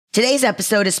Today's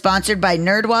episode is sponsored by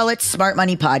NerdWallet's Smart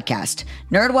Money Podcast.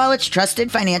 NerdWallet's trusted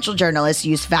financial journalists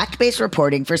use fact-based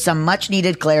reporting for some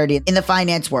much-needed clarity in the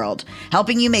finance world,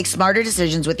 helping you make smarter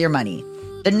decisions with your money.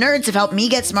 The nerds have helped me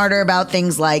get smarter about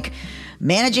things like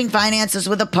managing finances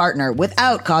with a partner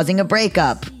without causing a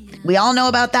breakup. We all know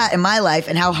about that in my life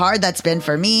and how hard that's been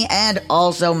for me and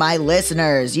also my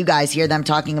listeners. You guys hear them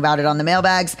talking about it on the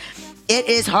mailbags. It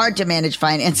is hard to manage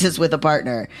finances with a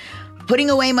partner.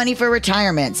 Putting away money for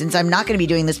retirement, since I'm not going to be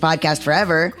doing this podcast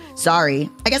forever. Sorry.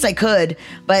 I guess I could,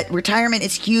 but retirement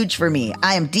is huge for me.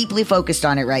 I am deeply focused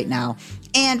on it right now.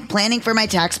 And planning for my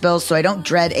tax bills so I don't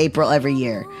dread April every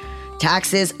year.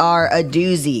 Taxes are a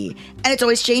doozy, and it's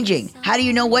always changing. How do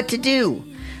you know what to do?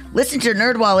 Listen to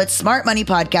NerdWallet's Smart Money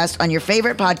Podcast on your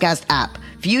favorite podcast app.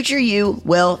 Future you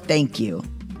will thank you.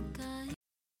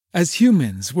 As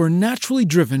humans, we're naturally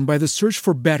driven by the search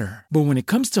for better. But when it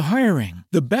comes to hiring,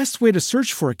 the best way to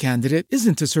search for a candidate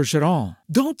isn't to search at all.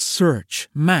 Don't search,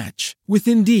 match with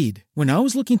Indeed. When I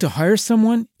was looking to hire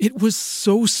someone, it was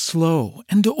so slow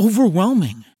and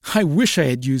overwhelming. I wish I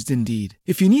had used Indeed.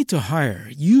 If you need to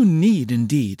hire, you need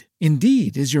Indeed.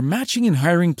 Indeed is your matching and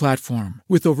hiring platform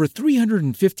with over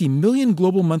 350 million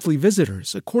global monthly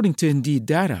visitors, according to Indeed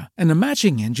data, and a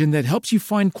matching engine that helps you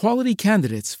find quality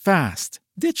candidates fast.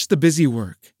 Ditch the busy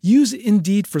work. Use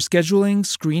Indeed for scheduling,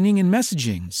 screening, and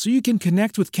messaging so you can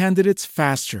connect with candidates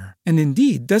faster. And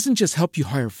Indeed doesn't just help you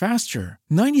hire faster.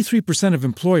 93% of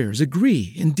employers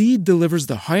agree Indeed delivers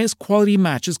the highest quality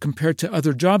matches compared to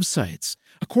other job sites,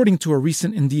 according to a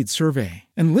recent Indeed survey.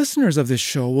 And listeners of this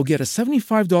show will get a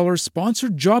 $75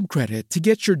 sponsored job credit to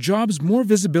get your jobs more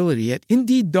visibility at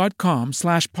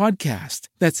Indeed.com/podcast.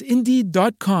 That's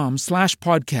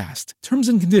Indeed.com/podcast. Terms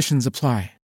and conditions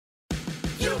apply.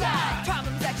 You got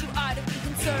problems that you ought to be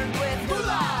concerned with.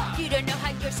 Moolah! You don't know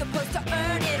how you're supposed to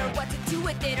earn it, or what to do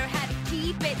with it, or how to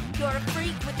keep it. You're a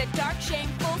freak with a dark,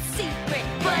 shameful secret.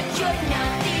 But you're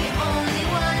not the only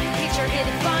one. Face your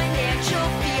hidden financial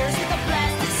fears with a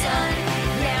blast of sun.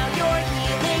 Now your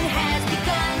healing has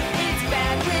begun. It's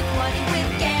Bad with Money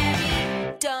with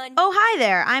Gabby Dunn. Oh, hi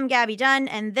there. I'm Gabby Dunn,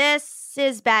 and this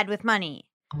is Bad with Money.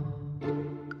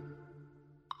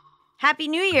 Happy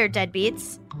New Year,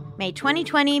 deadbeats. May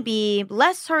 2020 be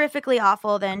less horrifically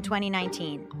awful than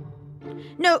 2019.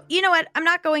 No, you know what? I'm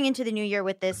not going into the new year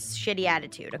with this shitty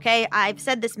attitude, okay? I've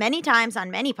said this many times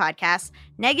on many podcasts.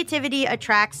 Negativity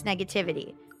attracts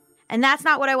negativity. And that's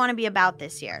not what I want to be about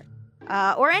this year.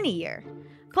 Or any year.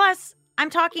 Plus,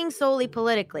 I'm talking solely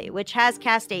politically, which has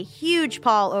cast a huge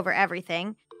pall over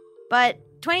everything. But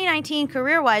 2019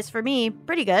 career-wise for me,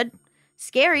 pretty good.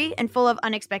 Scary and full of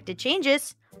unexpected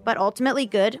changes, but ultimately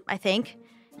good, I think.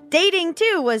 Dating,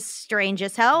 too, was strange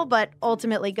as hell, but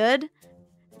ultimately good.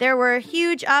 There were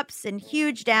huge ups and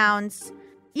huge downs,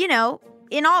 you know,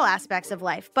 in all aspects of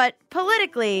life. But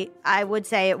politically, I would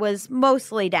say it was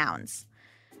mostly downs.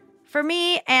 For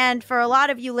me, and for a lot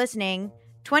of you listening,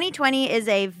 2020 is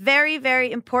a very,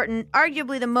 very important,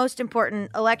 arguably the most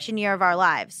important election year of our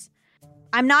lives.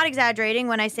 I'm not exaggerating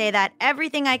when I say that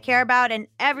everything I care about and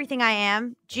everything I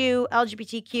am, Jew,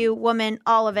 LGBTQ, woman,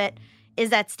 all of it,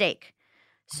 is at stake.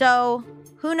 So,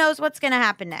 who knows what's going to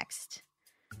happen next?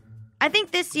 I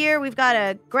think this year we've got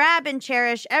to grab and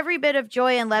cherish every bit of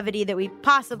joy and levity that we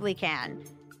possibly can.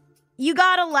 You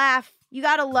gotta laugh, you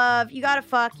gotta love, you gotta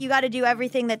fuck, you gotta do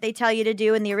everything that they tell you to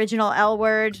do in the original L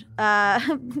Word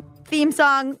theme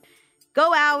song.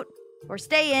 Go out, or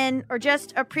stay in, or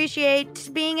just appreciate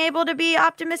being able to be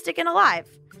optimistic and alive.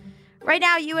 Right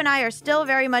now, you and I are still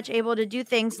very much able to do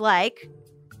things like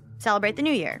celebrate the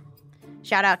new year.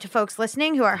 Shout out to folks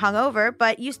listening who are hungover,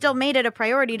 but you still made it a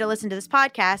priority to listen to this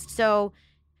podcast, so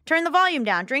turn the volume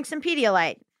down, drink some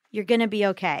Pedialyte. You're gonna be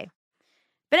okay.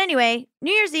 But anyway,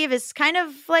 New Year's Eve is kind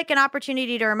of like an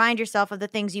opportunity to remind yourself of the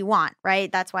things you want,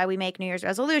 right? That's why we make New Year's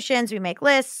resolutions, we make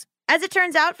lists. As it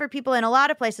turns out, for people in a lot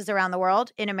of places around the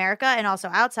world, in America and also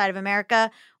outside of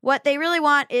America, what they really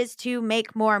want is to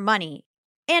make more money.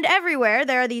 And everywhere,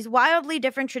 there are these wildly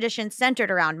different traditions centered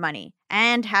around money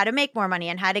and how to make more money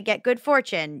and how to get good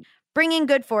fortune, bringing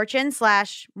good fortune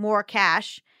 / more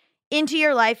cash into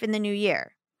your life in the new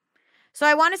year. So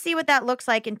I want to see what that looks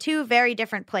like in two very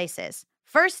different places.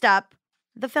 First up,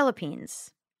 the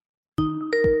Philippines.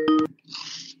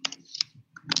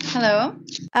 Hello.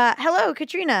 Hello,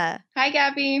 Katrina. Hi,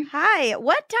 Gabby. Hi.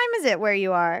 What time is it where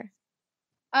you are?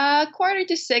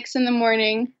 5:45 in the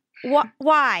morning.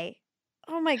 Why?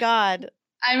 Oh my God.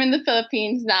 I'm in the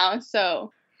Philippines now,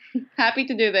 so happy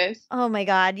to do this. Oh my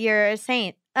God, you're a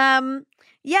saint.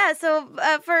 Yeah, so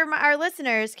for our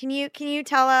listeners, can you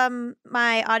tell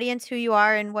my audience who you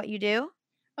are and what you do?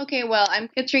 Okay, well, I'm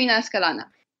Katrina Escalona.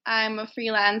 I'm a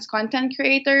freelance content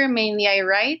creator. Mainly, I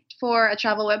write for a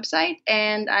travel website,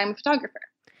 and I'm a photographer.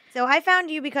 So I found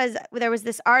you because there was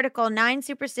this article, 9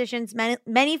 superstitions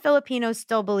many Filipinos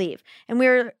still believe. And we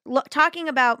were talking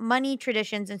about money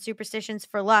traditions and superstitions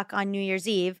for luck on New Year's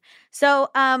Eve. So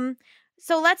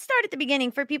let's start at the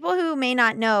beginning. For people who may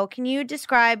not know, can you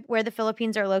describe where the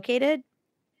Philippines are located?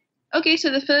 Okay,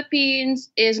 so the Philippines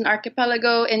is an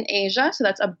archipelago in Asia. So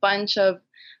that's a bunch of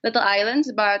little islands,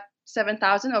 about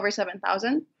 7,000, over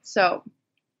 7,000. So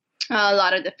a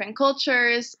lot of different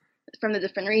cultures from the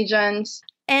different regions.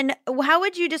 And how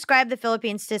would you describe the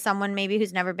Philippines to someone maybe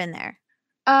who's never been there?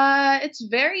 It's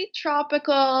very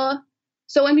tropical.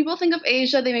 So when people think of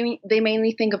Asia, they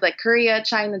mainly think of like Korea,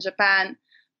 China, Japan.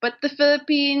 But the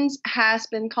Philippines has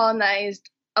been colonized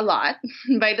a lot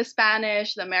by the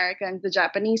Spanish, the Americans, the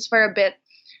Japanese for a bit.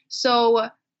 So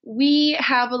we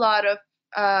have a lot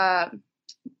of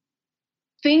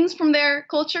things from their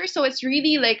culture. So it's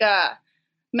really like a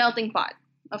melting pot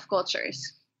of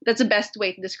cultures. That's the best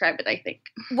way to describe it, I think.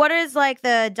 What is like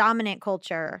the dominant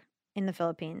culture in the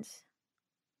Philippines?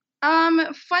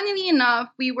 Funnily enough,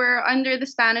 we were under the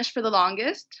Spanish for the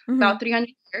longest, about 300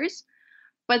 years.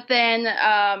 But then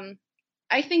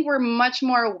I think we're much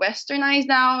more westernized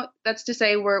now. That's to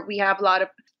say we have a lot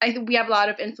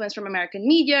of influence from American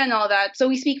media and all that. So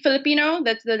we speak Filipino,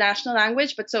 that's the national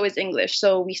language, but so is English.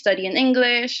 So we study in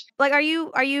English. Like do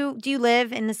you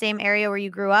live in the same area where you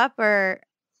grew up, or?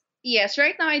 Yes,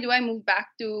 right now I do. I moved back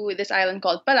to this island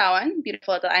called Palawan,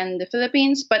 beautiful little island in the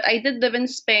Philippines. But I did live in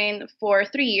Spain for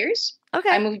 3 years.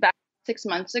 Okay. I moved back 6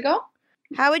 months ago.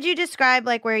 How would you describe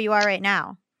like where you are right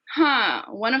now?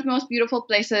 One of the most beautiful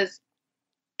places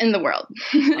in the world.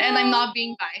 And I'm not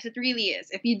being biased. It really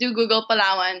is. If you do Google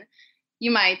Palawan,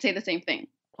 you might say the same thing.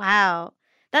 Wow.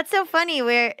 That's so funny.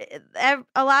 Where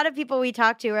a lot of people we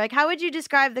talk to are like, how would you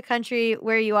describe the country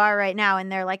where you are right now?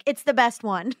 And they're like, it's the best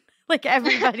one. Like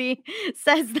everybody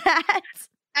says that.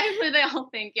 I'm sure they all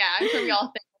think, I'm sure we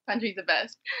all think the country's the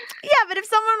best. Yeah, but if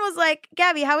someone was like,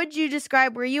 Gabby, how would you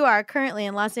describe where you are currently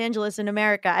in Los Angeles in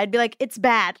America? I'd be like, it's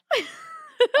bad.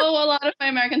 Oh, a lot of my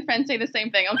American friends say the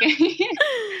same thing. Okay.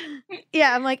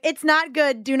 Yeah, I'm like, it's not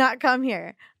good. Do not come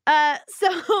here.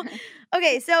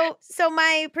 Okay, so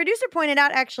my producer pointed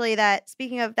out actually that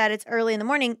speaking of that, it's early in the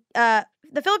morning.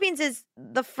 The Philippines is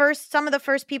some of the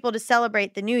first people to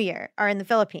celebrate the New Year are in the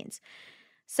Philippines.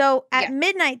 So at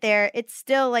midnight there, it's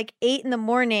still like 8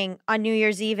 a.m. on New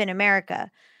Year's Eve in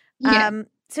America. Yeah.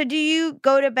 So do you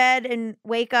go to bed and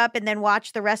wake up and then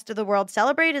watch the rest of the world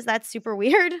celebrate? Is that super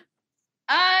weird? No,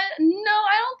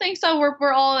 I don't think so.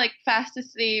 We're all like fast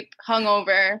asleep,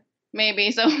 hungover,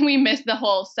 maybe. So we missed the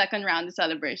whole second round of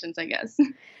celebrations, I guess.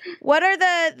 What are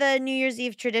the New Year's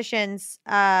Eve traditions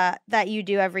that you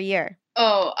do every year?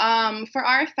 Oh, for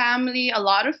our family, a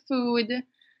lot of food.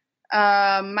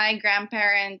 My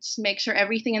grandparents make sure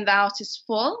everything in the house is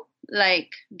full, like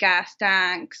gas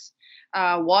tanks,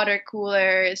 water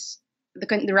coolers,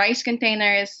 the rice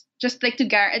containers. Just like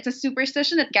it's a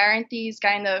superstition that guarantees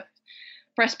kind of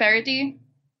prosperity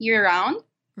year round.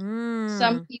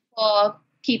 Some people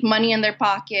keep money in their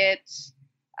pockets.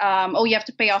 You have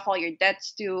to pay off all your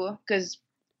debts too, because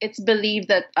it's believed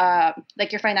that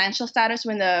like your financial status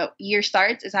when the year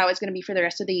starts is how it's going to be for the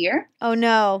rest of the year. Oh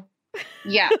no.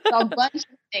 Yeah, so a bunch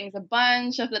of things, a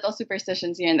bunch of little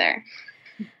superstitions here and there.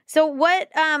 So what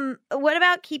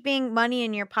about keeping money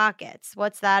in your pockets?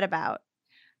 What's that about?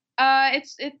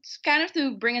 It's kind of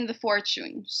to bring in the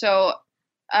fortune. So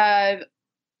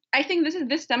I think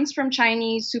this stems from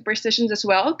Chinese superstitions as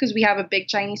well, because we have a big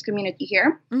Chinese community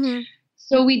here. Mm-hmm.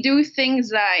 So we do things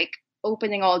like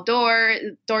opening all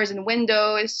doors and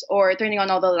windows, or turning on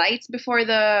all the lights before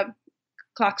the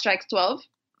clock strikes 12.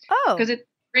 Oh, because it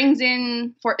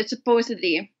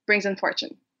supposedly brings in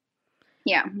fortune.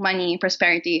 Yeah, money,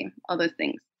 prosperity, all those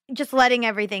things. just letting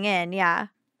everything in, yeah.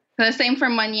 The same for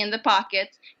money in the pocket.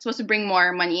 It's supposed to bring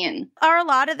more money in. Are a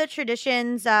lot of the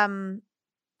traditions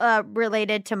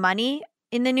related to money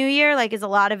in the new year? Like, is a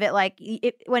lot of it like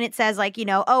when it says like,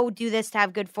 do this to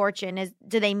have good fortune?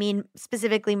 Do they mean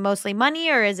specifically mostly money,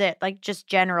 or is it like just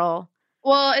general?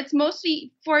 Well, it's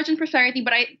mostly fortune, prosperity,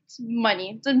 but it's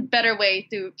money. It's a better way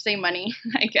to say money,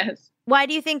 I guess. Why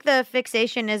do you think the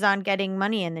fixation is on getting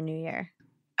money in the new year?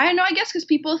 I don't know. I guess because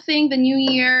people think the new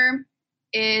year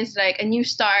is like a new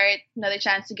start, another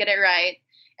chance to get it right.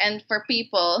 And for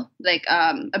people, like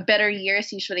a better year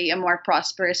is usually a more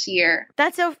prosperous year.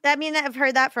 I've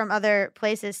heard that from other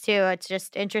places too. It's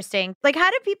just interesting. Like, how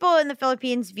do people in the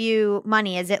Philippines view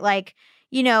money? Is it like,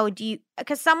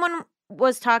 because someone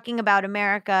was talking about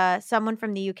America, someone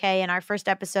from the UK in our first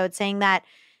episode saying that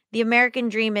the American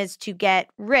dream is to get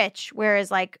rich, whereas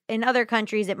like in other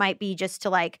countries it might be just to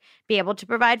like be able to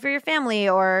provide for your family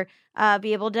or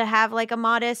be able to have like a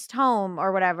modest home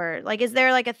or whatever. Like, is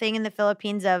there like a thing in the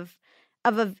Philippines of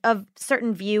a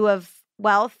certain view of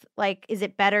wealth? Like, is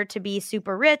it better to be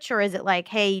super rich, or is it like,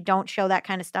 hey, don't show that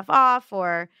kind of stuff off?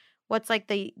 Or what's like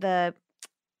the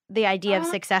idea of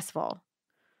successful?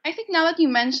 I think now that you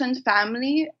mentioned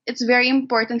family, it's very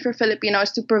important for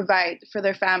Filipinos to provide for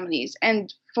their families.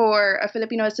 And for a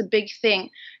Filipino, it's a big thing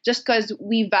just because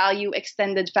we value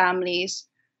extended families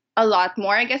a lot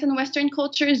more. I guess in Western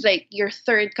cultures, like your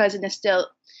third cousin is still,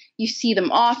 you see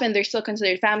them often, they're still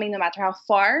considered family no matter how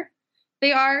far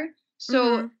they are.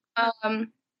 So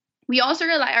we also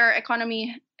our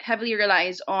economy heavily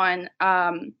relies on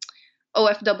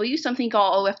OFW, something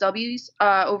called OFWs,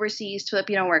 overseas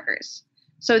Filipino workers.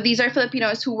 So these are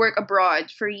Filipinos who work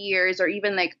abroad for years or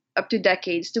even like up to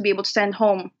decades to be able to send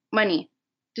money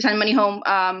home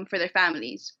for their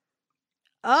families.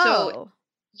 Oh. So,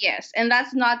 yes, and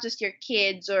that's not just your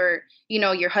kids or,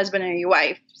 your husband or your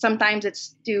wife. Sometimes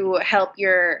it's to help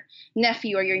your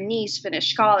nephew or your niece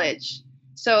finish college.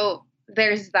 So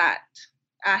there's that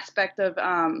aspect of,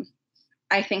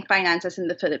 I think, finances in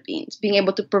the Philippines, being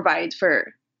able to provide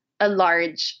for a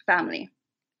large family.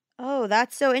 Oh,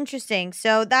 that's so interesting.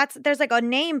 So there's like a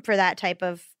name for that type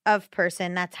of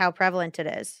person. That's how prevalent it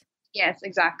is. Yes,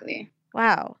 exactly.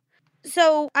 Wow.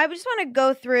 So I just want to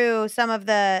go through some of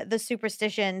the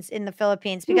superstitions in the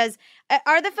Philippines, because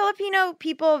are the Filipino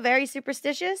people very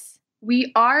superstitious?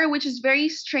 We are, which is very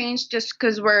strange just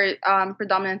because we're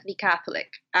predominantly Catholic.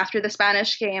 After the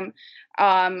Spanish came,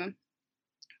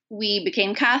 we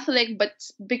became Catholic, but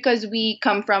because we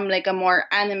come from like a more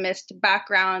animist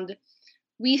background,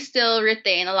 we still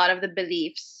retain a lot of the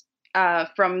beliefs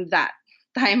from that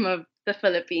time of the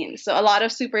Philippines. So a lot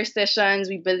of superstitions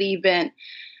we believe in,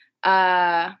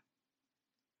 how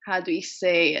do we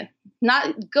say,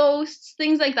 not ghosts,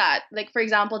 things like that. Like, for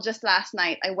example, just last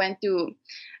night, I went to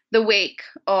the wake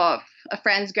of a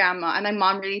friend's grandma, and my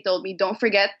mom really told me, don't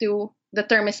forget the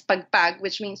term is pagpag,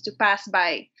 which means to pass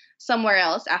by somewhere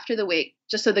else after the wake,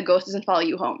 just so the ghost doesn't follow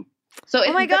you home. So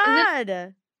oh my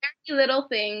God. Very little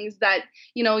things that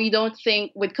you don't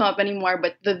think would come up anymore,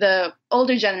 but the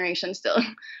older generation still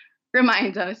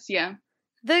reminds us. Yeah,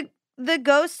 the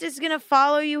ghost is gonna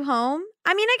follow you home.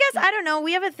 I mean, I guess I don't know.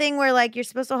 We have a thing where like you're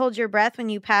supposed to hold your breath when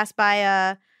you pass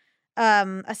by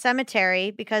a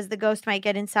cemetery because the ghost might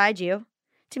get inside you.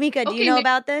 Tamika, do you know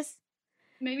about this?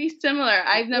 Maybe similar.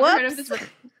 I've never heard of this.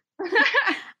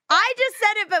 I just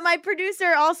said it, but my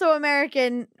producer, also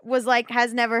American, was like,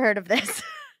 has never heard of this.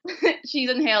 She's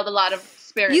inhaled a lot of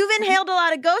spirits. You've inhaled a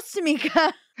lot of ghosts,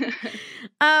 Tamika.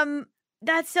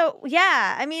 That's so,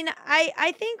 yeah. I mean,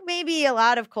 I think maybe a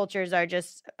lot of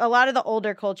the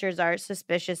older cultures are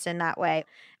suspicious in that way.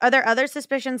 Are there other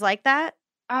suspicions like that?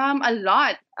 A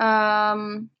lot.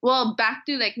 Well, back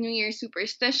to like New Year's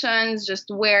superstitions, just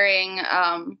wearing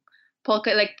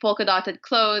polka dotted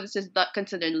clothes is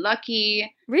considered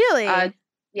lucky. Really?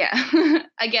 Yeah.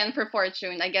 Again, for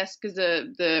fortune, I guess, because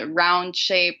the round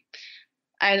shape,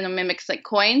 I don't know, mimics like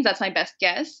coins. That's my best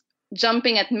guess.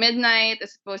 Jumping at midnight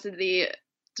is supposed to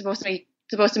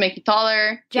make you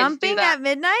taller. Jumping at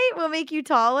midnight will make you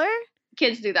taller?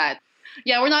 Kids do that.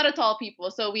 Yeah, we're not a tall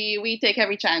people, so we take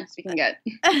every chance we can get.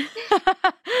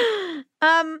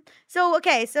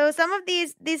 So some of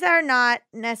these are not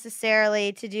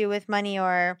necessarily to do with money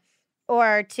or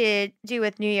to do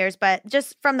with New Year's, but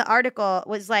just from the article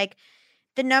was like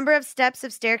the number of steps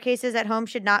of staircases at home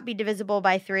should not be divisible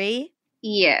by 3.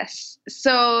 Yes.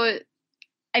 So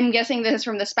I'm guessing this is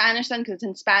from the Spanish then, because it's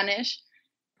in Spanish.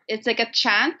 It's like a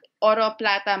chant, oro,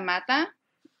 plata, mata.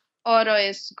 Oro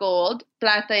is gold,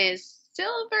 plata is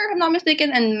silver, if I'm not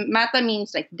mistaken, and mata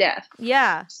means like death.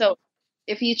 Yeah. So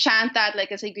if you chant that,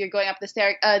 like as if you're going up the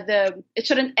stair, it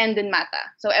shouldn't end in mata.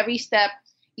 So every step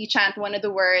you chant one of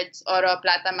the words, oro,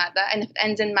 plata, mata, and if it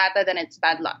ends in mata, then it's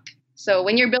bad luck. So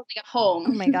when you're building a home,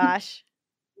 oh my gosh,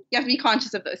 you have to be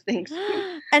conscious of those things.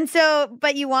 And so,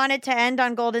 but you want it to end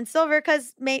on gold and silver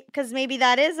because maybe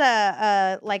that is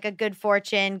a good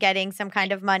fortune, getting some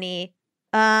kind of money.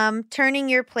 Turning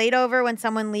your plate over when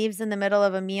someone leaves in the middle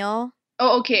of a meal.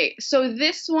 Oh, okay. So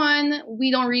this one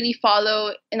we don't really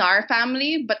follow in our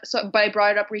family, but I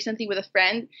brought it up recently with a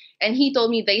friend, and he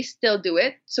told me they still do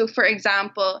it. So, for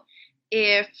example,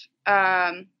 if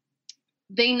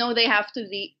they know they have to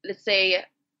leave, let's say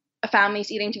a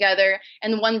family's eating together,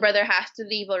 and one brother has to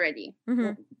leave already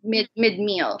mid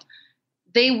meal,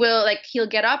 they will he'll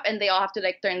get up and they all have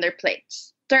to turn their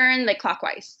plates. Turn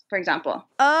clockwise, for example.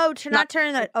 Oh, not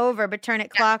turn it over, but turn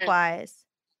it clockwise.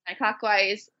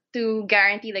 Clockwise. to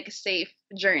guarantee like a safe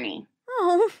journey.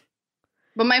 Oh,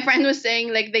 But my friend was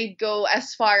saying like they'd go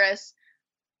as far as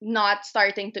not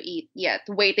starting to eat yet,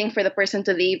 waiting for the person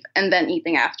to leave and then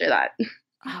eating after that.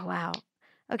 oh wow.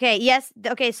 Okay, yes.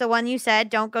 Okay, so one you said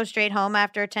don't go straight home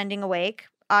after attending a wake.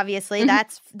 Obviously,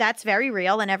 that's very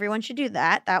real, and everyone should do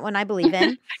that. That one I believe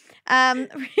in. Um,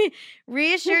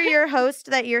 reassure your host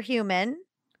that you're human.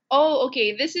 Oh,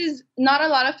 okay. This is not a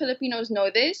lot of Filipinos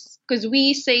know this because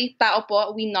we say tao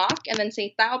po, we knock and then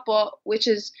say tao po, which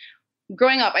is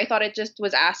growing up. I thought it just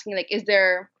was asking like, is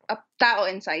there a tao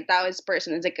inside? Tao is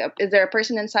person. Is like, is there a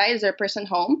person inside? Is there a person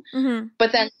home? Mm-hmm.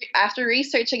 But then after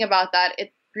researching about that,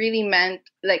 it really meant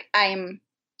like I'm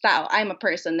tao. I'm a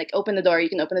person. Like open the door. You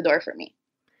can open the door for me.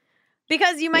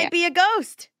 Because you might be a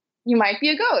ghost. You might be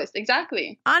a ghost.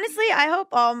 Exactly. Honestly, I hope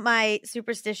all my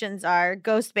superstitions are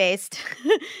ghost-based.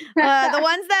 The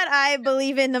ones that I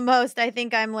believe in the most, I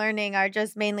think I'm learning, are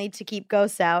just mainly to keep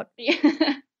ghosts out.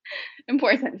 Yeah.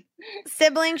 Important.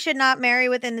 Siblings should not marry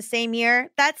within the same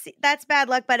year. That's bad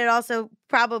luck, but it also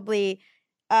probably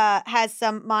has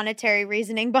some monetary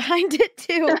reasoning behind it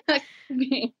too.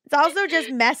 It's also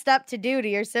just messed up to do to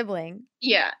your sibling.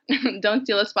 Yeah. Don't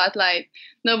steal a spotlight.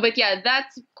 No, but yeah,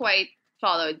 that's quite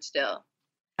followed still.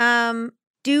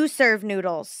 Do serve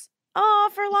noodles. Oh,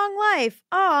 for long life.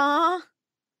 Aw.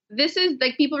 This is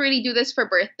like people really do this for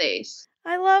birthdays.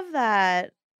 I love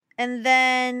that. And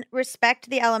then respect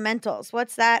the elementals.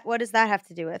 What's that? What does that have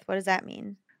to do with? What does that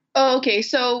mean? Oh, okay.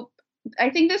 So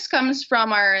I think this comes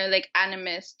from our like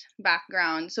animist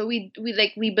background. So we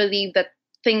believe that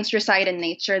things reside in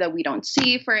nature that we don't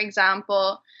see, for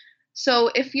example. So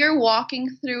if you're walking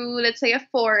through, let's say, a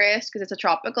forest, because it's a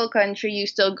tropical country, you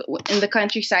still go, in the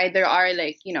countryside, there are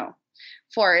like,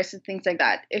 forests and things like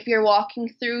that. If you're walking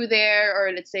through there,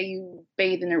 or let's say you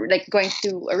bathe in like going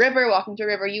to a river, walking to a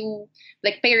river, you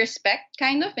like pay respect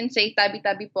kind of and say tabi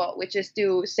tabi po, which is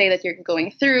to say that you're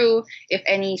going through. If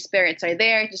any spirits are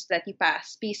there, just let you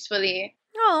pass peacefully.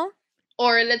 Oh.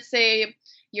 Or let's say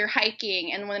you're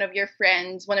hiking and one of your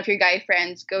guy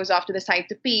friends goes off to the side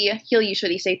to pee, he'll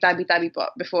usually say tabi tabi po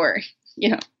before,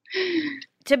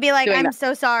 to be like, I'm that.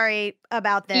 So sorry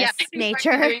about this,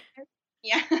 nature.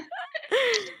 Yeah.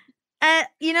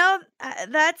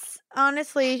 That's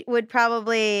honestly would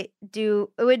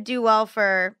do well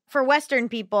for Western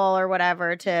people or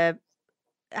whatever to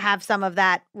have some of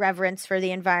that reverence for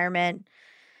the environment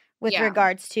with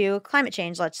regards to climate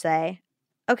change, let's say.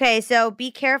 Okay, so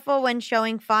be careful when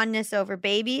showing fondness over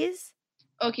babies.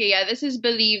 Okay, yeah, this is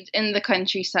believed in the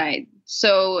countryside.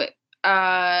 So,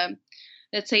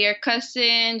 let's say your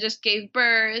cousin just gave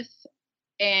birth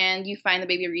and you find the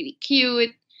baby really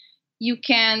cute. You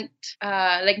can't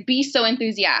be so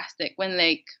enthusiastic when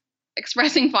like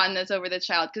expressing fondness over the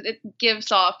child because it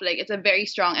gives off like it's a very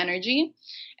strong energy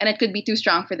and it could be too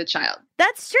strong for the child.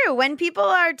 That's true. When people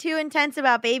are too intense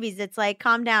about babies, it's like,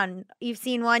 calm down. You've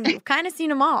seen one. You've kind of seen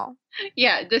them all.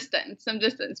 Yeah, some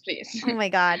distance, please. Oh my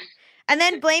God. And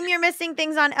then blame your missing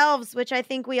things on elves, which I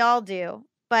think we all do.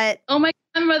 But oh, my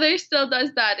grandmother still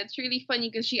does that. It's really funny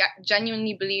because she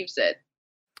genuinely believes it.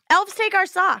 Elves take our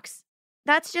socks.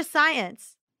 That's just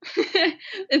science.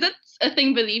 Is that a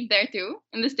thing believed there too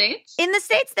in the States? In the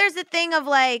States, there's a thing of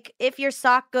like, if your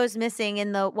sock goes missing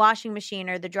in the washing machine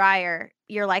or the dryer,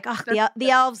 you're like, oh, the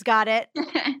elves got it.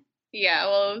 Yeah,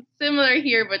 well, similar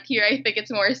here, but here I think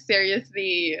it's more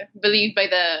seriously believed by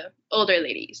the older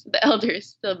ladies. The elders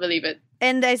still believe it.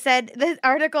 And they said the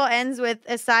article ends with,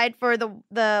 aside for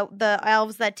the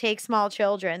elves that take small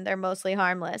children, they're mostly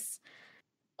harmless.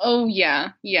 Oh yeah.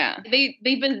 They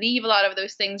believe a lot of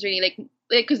those things really like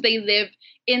because they live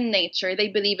in nature. They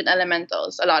believe in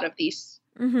elementals. A lot of these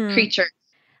creatures.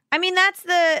 I mean, that's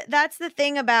the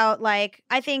thing about like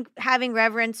I think having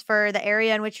reverence for the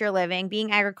area in which you're living,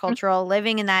 being agricultural,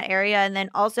 living in that area, and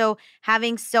then also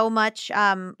having so much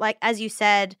like as you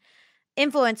said,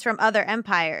 influence from other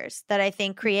empires that I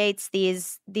think creates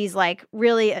these like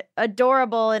really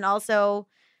adorable and also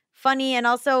funny and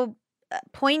also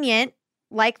poignant.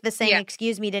 Like the saying,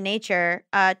 excuse me to nature,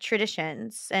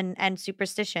 traditions and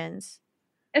superstitions.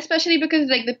 Especially because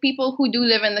like the people who do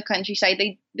live in the countryside,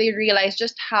 they realize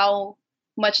just how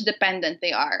much dependent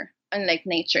they are on like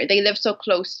nature. They live so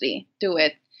closely to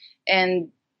it.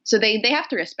 And so they have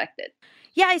to respect it.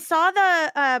 Yeah, I saw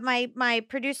my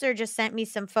producer just sent me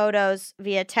some photos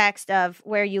via text of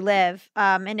where you live.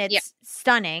 And it's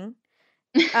stunning.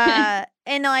 And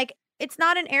like, it's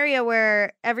not an area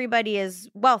where everybody is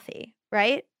wealthy.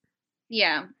 Right?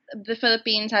 Yeah. The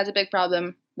Philippines has a big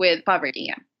problem with poverty.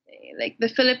 Yeah. Like the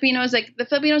Filipinos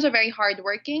are very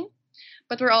hardworking,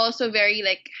 but we're also very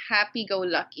like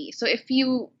happy-go-lucky. So if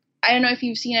you I don't know if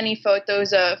you've seen any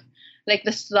photos of like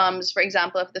the slums, for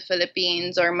example, of the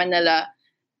Philippines or Manila.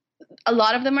 A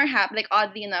lot of them are happy. Like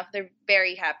oddly enough, they're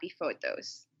very happy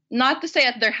photos. Not to say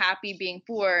that they're happy being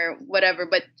poor or whatever,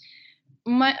 but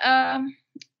my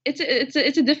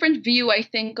it's a different view, I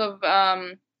think, of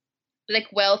like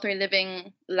wealth or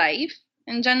living life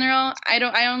in general. I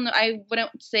don't know. I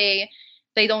wouldn't say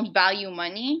they don't value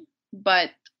money,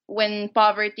 but when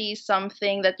poverty is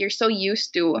something that you're so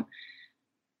used to,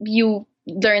 you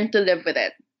learn to live with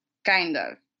it, kind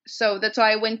of. So that's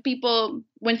why when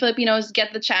Filipinos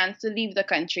get the chance to leave the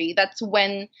country, that's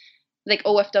when, like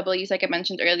OFWs, like I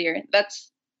mentioned earlier,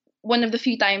 that's one of the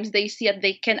few times they see that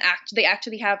they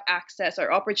actually have access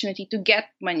or opportunity to get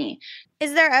money.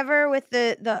 Is there ever with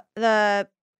the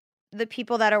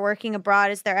people that are working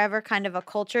abroad, is there ever kind of a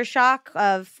culture shock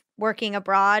of working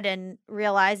abroad and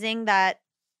realizing that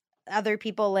other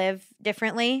people live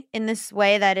differently in this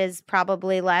way that is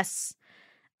probably less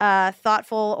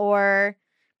thoughtful or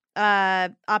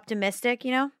optimistic,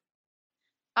 you know?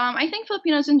 I think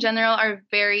Filipinos in general are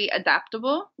very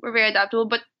adaptable. We're very adaptable,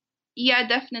 but yeah,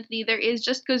 definitely there is,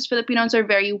 just because Filipinos are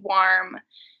very warm,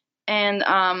 and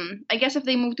I guess if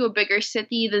they move to a bigger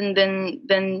city,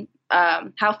 then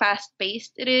how fast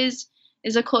paced it is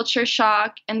a culture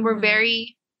shock, and we're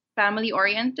very family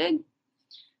oriented.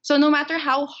 So no matter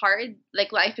how hard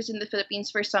like life is in the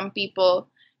Philippines for some people,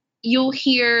 you'll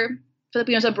hear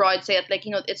Filipinos abroad say it like,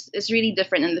 it's really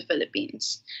different in the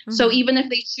Philippines. So even if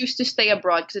they choose to stay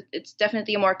abroad, because it's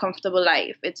definitely a more comfortable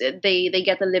life, they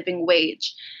get a living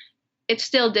wage, it's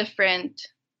still different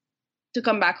to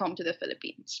come back home to the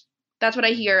Philippines. That's what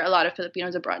I hear a lot of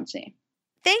Filipinos abroad say.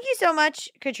 Thank you so much,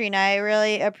 Katrina. I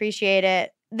really appreciate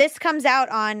it. This comes out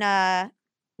on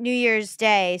New Year's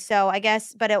Day, so I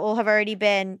guess, but it will have already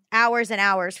been hours and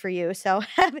hours for you. So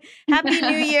happy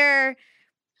New Year.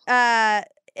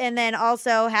 And then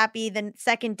also happy the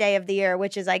second day of the year,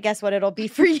 which is, I guess, what it'll be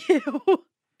for you.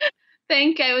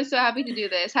 Thank you. I was so happy to do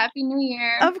this. Happy New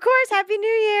Year. Of course. Happy New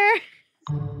Year.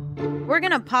 We're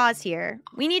going to pause here.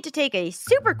 We need to take a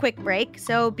super quick break,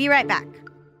 so be right back.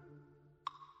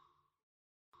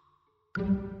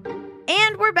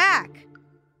 And we're back.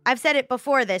 I've said it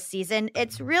before this season.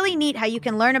 It's really neat how you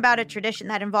can learn about a tradition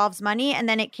that involves money, and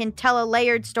then it can tell a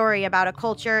layered story about a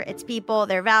culture, its people,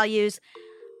 their values.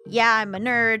 Yeah, I'm a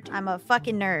nerd. I'm a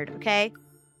fucking nerd, okay?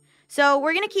 So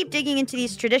we're going to keep digging into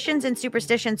these traditions and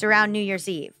superstitions around New Year's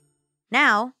Eve.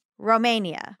 Now,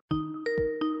 Romania.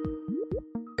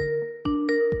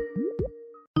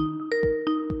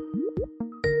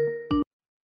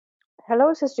 Hello,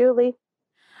 this is Julie.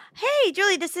 Hey,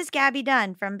 Julie, this is Gabby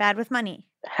Dunn from Bad with Money.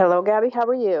 Hello, Gabby. How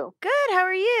are you? Good, how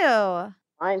are you?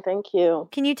 Fine, thank you.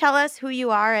 Can you tell us who you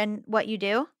are and what you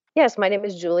do? Yes, my name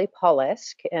is Julie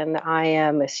Paulesc, and I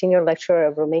am a senior lecturer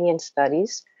of Romanian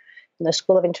Studies in the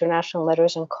School of International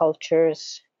Letters and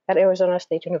Cultures at Arizona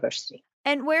State University.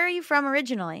 And where are you from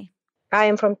originally? I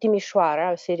am from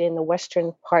Timișoara, a city in the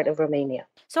western part of Romania.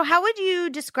 So how would you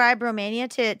describe Romania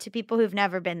to people who've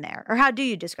never been there? Or how do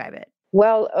you describe it?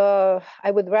 Well,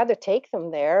 I would rather take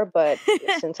them there, but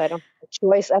since I don't have a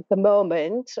choice at the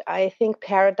moment, I think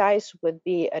paradise would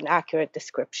be an accurate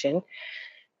description.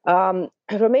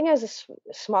 Romania is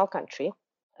a small country,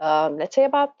 let's say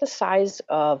about the size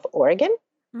of Oregon,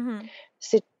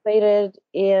 situated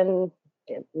in,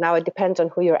 now it depends on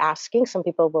who you're asking. Some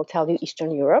people will tell you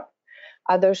Eastern Europe,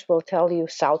 others will tell you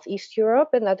Southeast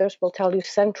Europe, and others will tell you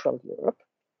Central Europe.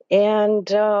 And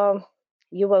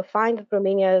you will find that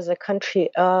Romania is a country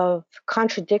of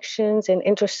contradictions and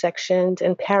intersections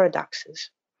and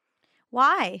paradoxes.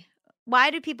 Why?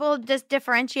 Why do people just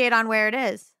differentiate on where it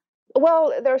is?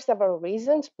 Well, there are several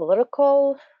reasons: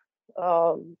 political,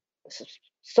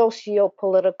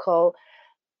 socio-political.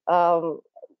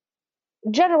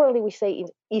 Generally, we say in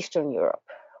Eastern Europe,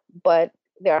 but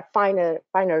there are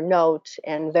finer notes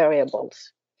and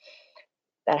variables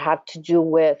that have to do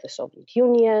with the Soviet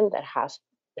Union, that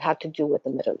had to do with the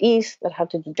Middle East, that had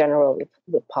to do generally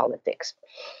with politics.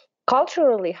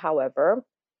 Culturally, however,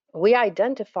 we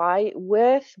identify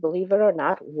with, believe it or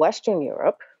not, Western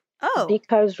Europe. Oh.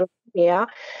 Because Romania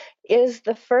is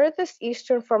the furthest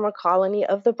eastern former colony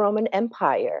of the Roman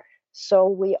Empire. So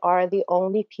we are the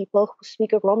only people who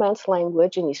speak a Romance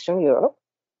language in Eastern Europe.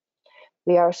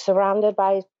 We are surrounded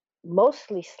by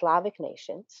mostly Slavic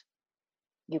nations.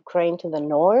 Ukraine to the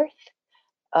north,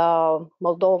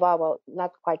 Moldova, well,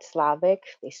 not quite Slavic.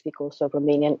 They speak also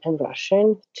Romanian and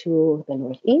Russian to the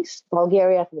northeast,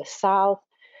 Bulgaria to the south,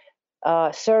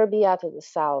 Serbia to the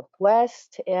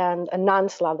southwest, and a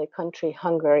non-Slavic country,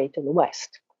 Hungary, to the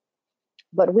west.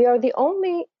 But we are the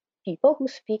only people who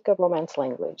speak a Romance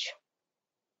language.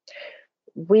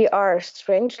 We are,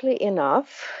 strangely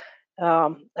enough,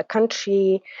 a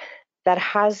country that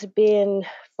has been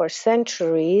for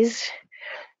centuries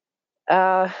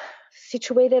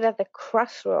situated at the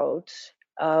crossroads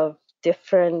of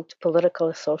different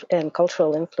political, social, and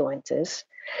cultural influences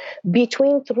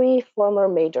between three former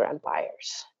major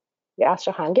empires: the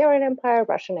Austro-Hungarian Empire,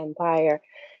 Russian Empire,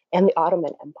 and the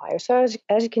Ottoman Empire. So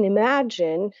as you can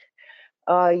imagine,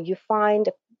 you find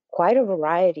quite a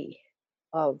variety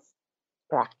of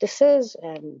practices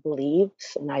and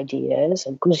beliefs and ideas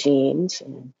and cuisines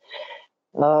and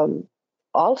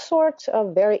all sorts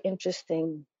of very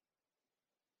interesting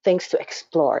things to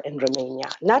explore in Romania,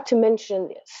 not to mention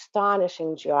the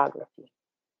astonishing geography.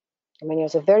 Romania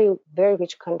is a very, very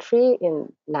rich country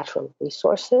in natural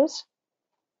resources.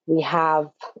 We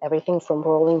have everything from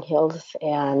rolling hills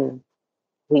and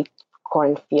wheat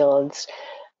cornfields.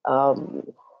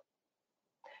 The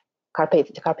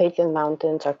Carpathian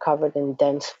Mountains are covered in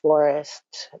dense forest.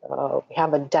 We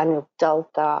have a Danube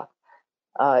Delta.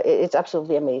 It's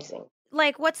absolutely amazing.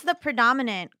 Like, what's the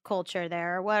predominant culture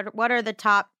there? What are the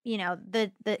top,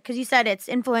 because you said it's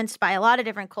influenced by a lot of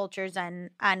different cultures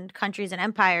and countries and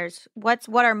empires. What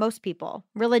are most people,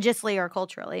 religiously or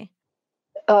culturally?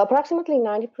 Approximately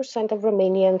 90% of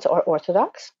Romanians are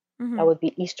Orthodox. Mm-hmm. That would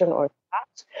be Eastern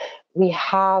Orthodox. We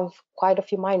have quite a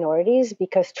few minorities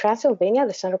because Transylvania,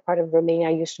 the center part of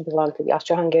Romania, used to belong to the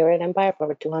Austro-Hungarian Empire for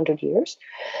over 200 years.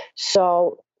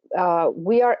 So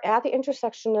we are at the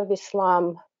intersection of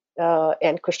Islam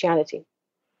and Christianity.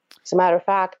 As a matter of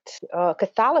fact,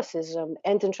 Catholicism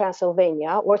ends in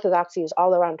Transylvania. Orthodoxy is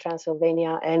all around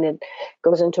Transylvania, and it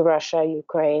goes into Russia,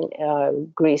 Ukraine,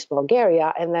 Greece,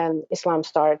 Bulgaria, and then Islam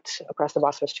starts across the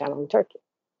Bosphorus Channel in Turkey.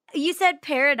 You said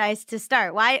paradise to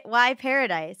start. Why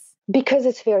paradise? Because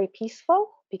it's very peaceful,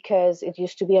 because it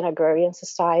used to be an agrarian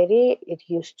society. It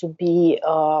used to be,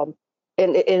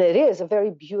 and it is a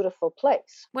very beautiful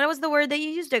place. What was the word that you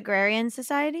used, agrarian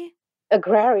society?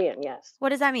 Agrarian, yes. What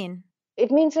does that mean?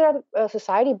 It means a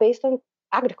society based on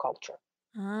agriculture.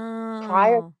 Oh.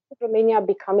 Prior to Romania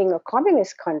becoming a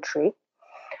communist country,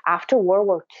 after World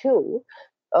War II,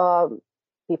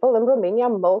 people in Romania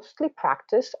mostly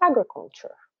practiced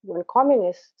agriculture. When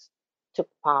communists took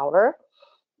power,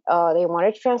 they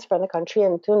wanted to transfer the country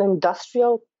into an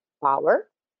industrial power,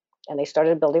 and they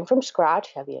started building from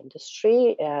scratch heavy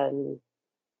industry and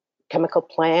chemical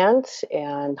plants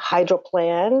and hydro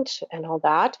plants and all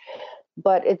that.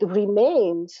 But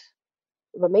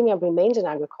Romania remains an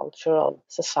agricultural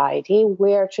society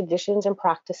where traditions and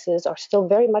practices are still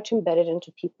very much embedded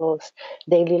into people's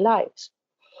daily lives.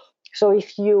 So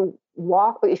if you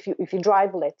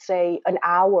drive, let's say, an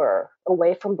hour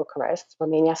away from Bucharest,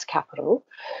 Romania's capital,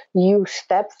 you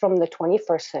step from the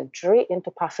 21st century into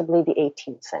possibly the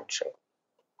 18th century.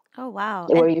 Oh, wow.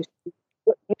 Where you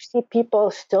see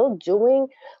people still doing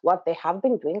what they have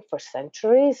been doing for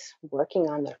centuries, working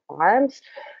on their farms,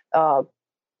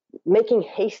 making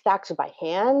haystacks by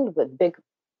hand with big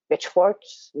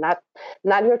pitchforks, not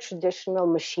your traditional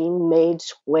machine-made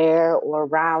square or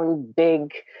round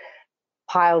big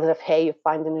piles of hay you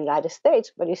find in the United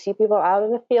States, but you see people out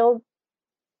in the field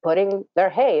putting their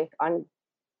hay on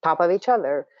top of each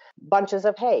other, bunches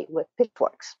of hay with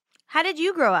pitchforks. How did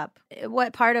you grow up?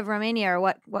 What part of Romania, or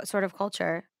what sort of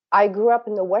culture? I grew up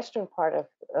in the western part of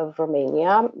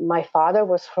Romania. My father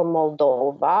was from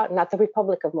Moldova, not the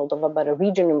Republic of Moldova, but a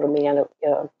region in Romania,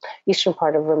 the eastern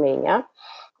part of Romania.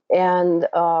 And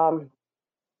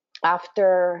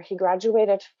after he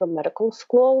graduated from medical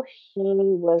school, he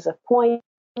was appointed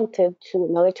to a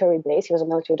military base. He was a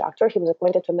military doctor. He was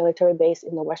appointed to a military base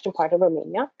in the western part of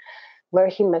Romania, where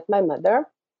he met my mother.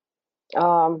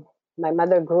 My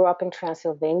mother grew up in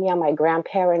Transylvania. My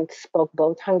grandparents spoke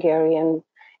both Hungarian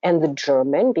and the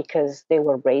German because they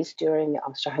were raised during the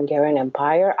Austro-Hungarian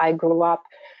Empire. I grew up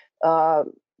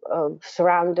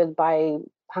surrounded by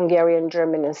Hungarian,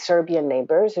 German, and Serbian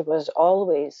neighbors. It was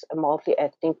always a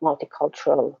multi-ethnic,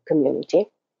 multicultural community.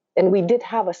 And we did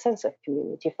have a sense of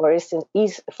community. For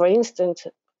instance,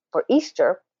 for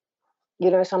Easter,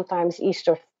 sometimes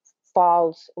Easter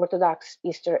falls, Orthodox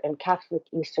Easter and Catholic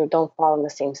Easter don't fall on the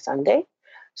same Sunday.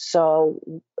 So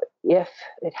if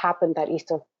it happened that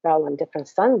Easter fell on different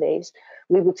Sundays,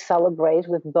 we would celebrate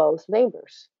with both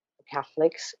neighbors, the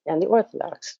Catholics and the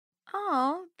Orthodox.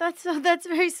 Oh, that's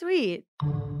very sweet.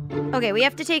 Okay, we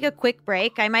have to take a quick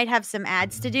break. I might have some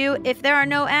ads to do. If there are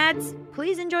no ads,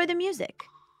 please enjoy the music.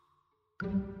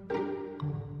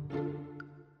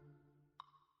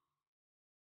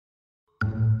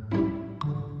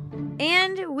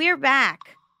 And we're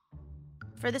back.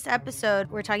 for this episode,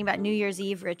 we're talking about New Year's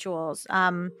Eve rituals.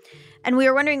 And we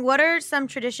were wondering, what are some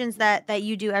traditions that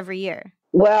you do every year?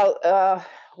 Well,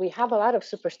 we have a lot of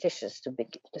superstitions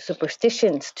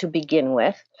to begin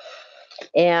with,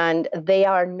 and they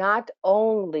are not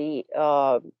only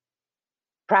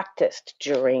practiced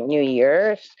during New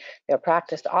Year's. They're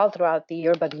practiced all throughout the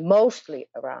year, but mostly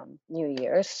around New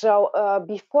Year's. So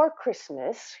before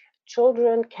Christmas,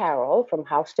 children carol from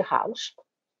house to house,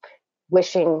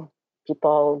 wishing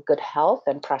people good health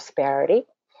and prosperity.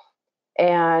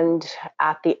 And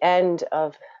at the end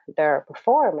of their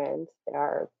performance, they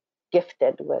are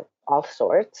gifted with all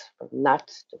sorts, from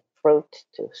nuts to fruit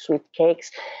to sweet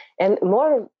cakes, and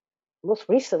most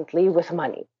recently with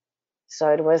money. So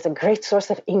it was a great source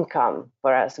of income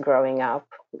for us growing up,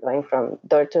 going from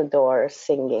door to door,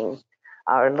 singing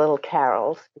our little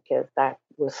carols, because that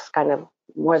was kind of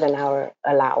more than our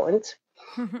allowance.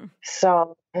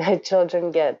 So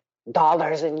children get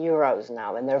dollars and euros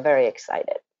now, and they're very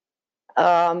excited.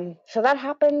 So that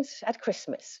happens at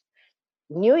Christmas.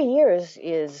 New Year's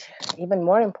is even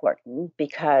more important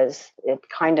because it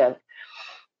kind of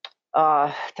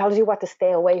tells you what to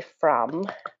stay away from,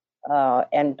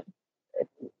 and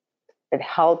it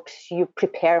helps you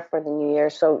prepare for the new year,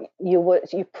 so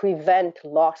you prevent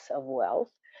loss of wealth.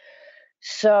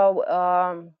 So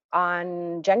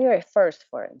on January 1st,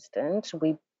 for instance,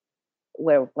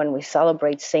 when we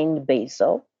celebrate Saint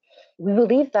Basil, we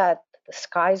believe that the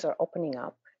skies are opening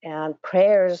up and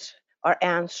prayers are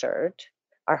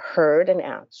heard and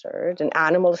answered, and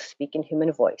animals speak in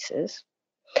human voices.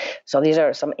 So these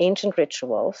are some ancient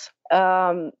rituals.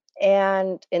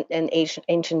 And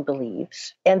ancient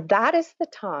beliefs. And that is the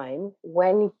time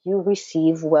when you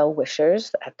receive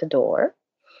well-wishers at the door.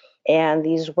 And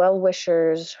these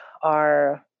well-wishers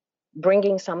are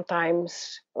bringing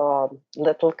sometimes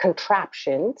little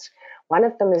contraptions. One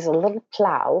of them is a little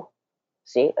plow.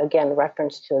 See, again,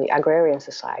 reference to the agrarian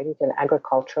society, to an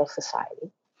agricultural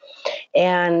society.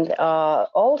 And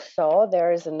also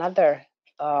there is another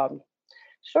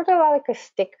sort of like a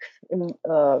stick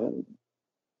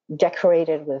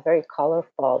decorated with very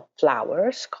colorful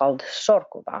flowers called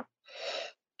sorkuva.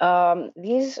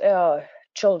 These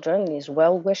children, these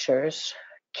well-wishers,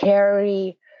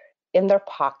 carry in their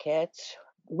pockets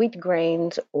wheat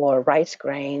grains or rice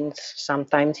grains,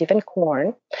 sometimes even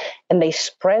corn, and they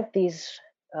spread these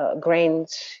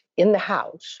grains in the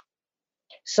house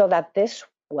so that this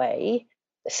way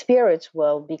the spirits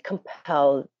will be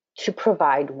compelled to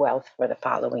provide wealth for the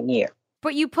following year.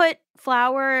 But you put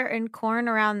flour and corn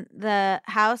around the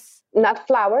house? Not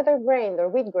flour, they're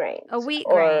wheat grains. A wheat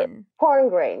or grain. Corn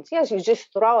grains. Yes, you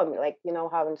just throw them, like, you know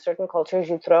how in certain cultures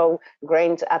you throw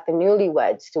grains at the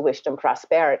newlyweds to wish them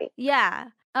prosperity. Yeah.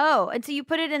 Oh, and so you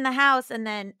put it in the house, and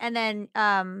then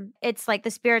it's like the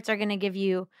spirits are going to give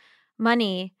you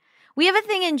money. We have a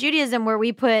thing in Judaism where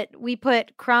we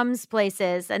put crumbs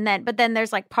places, but then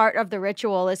there's like part of the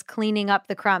ritual is cleaning up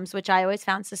the crumbs, which I always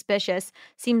found suspicious.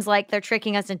 Seems like they're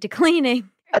tricking us into cleaning.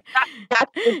 That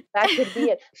could be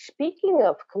it. Speaking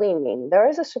of cleaning, there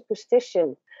is a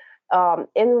superstition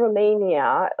in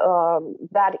Romania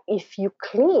that if you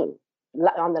clean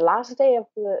on the last day of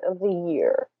the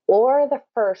year or the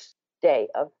first day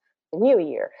of the new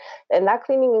year, and that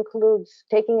cleaning includes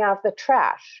taking out the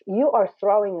trash, you are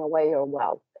throwing away your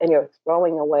wealth and you're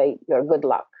throwing away your good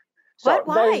luck. So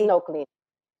there's no cleaning.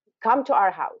 Come to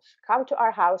our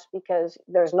house because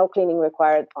there's no cleaning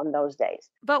required on those days.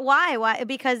 But why?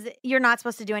 Because you're not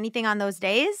supposed to do anything on those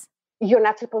days? You're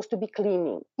not supposed to be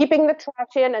cleaning, keeping the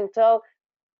trash in until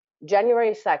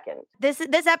January 2nd.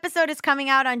 This episode is coming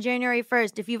out on January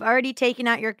 1st. If you've already taken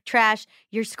out your trash,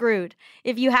 you're screwed.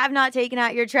 If you have not taken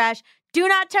out your trash, do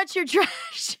not touch your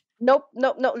trash. Nope.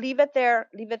 Leave it there.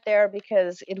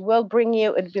 Because it will bring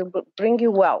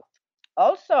you wealth.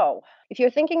 Also, if you're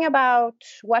thinking about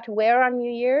what to wear on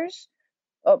New Year's,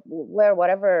 wear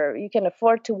whatever you can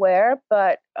afford to wear,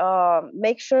 but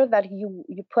make sure that you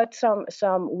put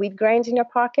some wheat grains in your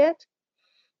pocket.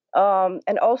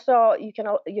 And also you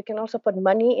can also put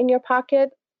money in your pocket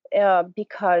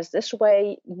because this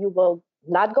way you will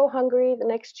not go hungry the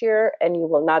next year and you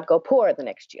will not go poor the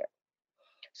next year.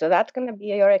 So that's going to be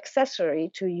your accessory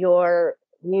to your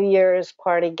New Year's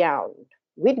party gown: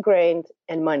 wheat grains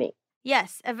and money.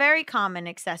 Yes, a very common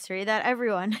accessory that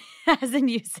everyone has and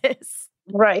uses.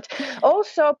 Right.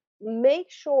 Also,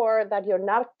 make sure that you're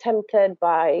not tempted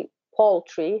by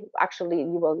poultry. Actually,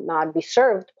 you will not be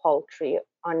served poultry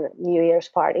on New Year's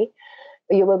party.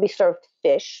 You will be served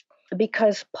fish,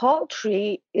 because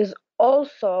poultry is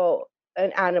also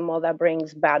an animal that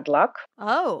brings bad luck.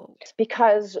 Oh. It's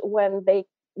because when they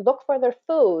look for their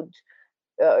food,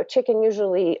 chicken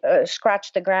usually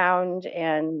scratch the ground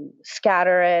and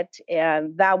scatter it,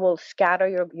 and that will scatter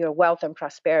your wealth and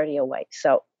prosperity away.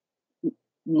 So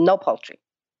no poultry.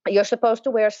 You're supposed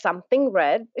to wear something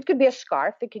red. It could be a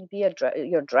scarf, it could be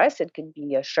your dress, it could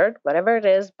be a shirt, whatever it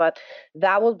is, but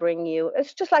that will bring you,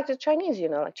 it's just like the Chinese,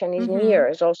 like Chinese New Year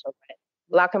is also red,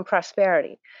 luck and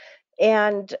prosperity.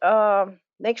 And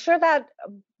make sure that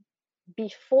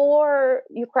before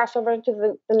you cross over into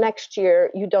the next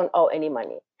year, you don't owe any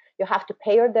money. You have to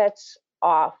pay your debts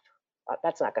off.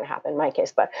 That's not going to happen in my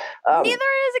case, but neither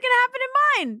is it going to happen in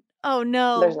mine. Oh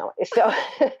no, there's no way. So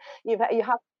you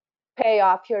have to pay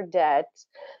off your debt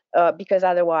because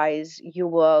otherwise you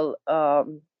will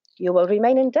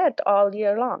remain in debt all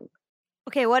year long.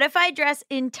 Okay, what if I dress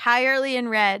entirely in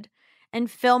red and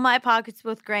fill my pockets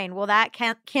with grain? Will that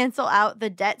cancel out the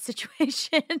debt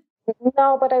situation?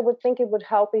 No, but I would think it would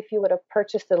help if you would have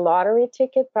purchased a lottery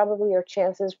ticket. Probably your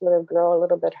chances would have grown a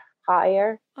little bit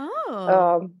higher.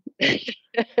 Oh.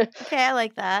 Okay, I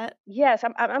like that. Yes,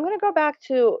 I'm going to go back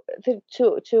to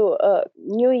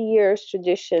New Year's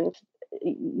traditions.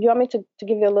 You want me to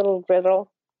give you a little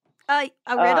riddle? A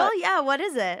riddle? Yeah. What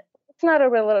is it? It's not a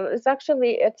riddle. It's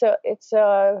actually it's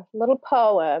a little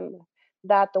poem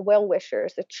that the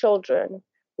well-wishers, the children,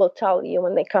 will tell you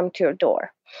when they come to your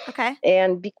door. Okay.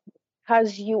 And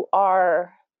because you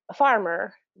are a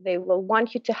farmer, they will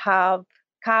want you to have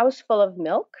cows full of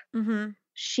milk,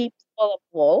 sheep full of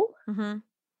wool,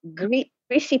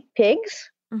 greasy pigs,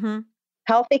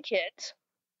 healthy kids.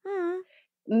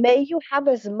 May you have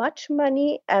as much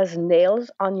money as nails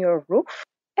on your roof,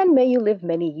 and may you live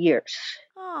many years.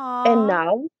 Aww. And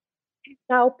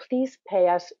now please pay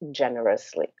us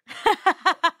generously.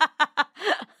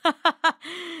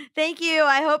 Thank you.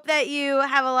 I hope that you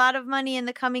have a lot of money in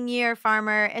the coming year,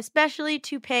 farmer, especially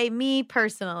to pay me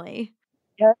personally.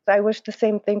 Yes, I wish the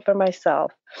same thing for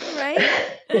myself. Right?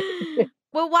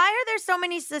 Well, why are there so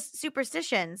many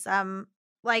superstitions?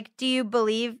 Like, do you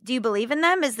believe in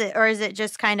them? Is it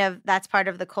just kind of that's part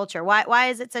of the culture? Why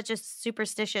is it such a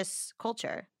superstitious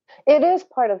culture? It is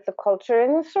part of the culture,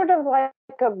 and it's sort of like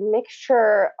a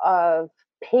mixture of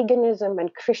paganism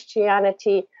and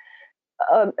Christianity,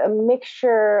 a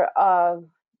mixture of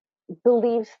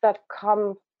beliefs that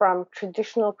come from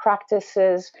traditional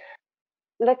practices.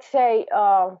 Let's say,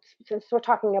 since we're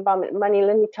talking about money,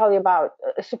 let me tell you about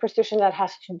a superstition that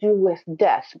has to do with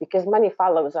death, because money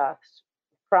follows us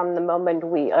from the moment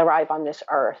we arrive on this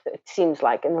earth, it seems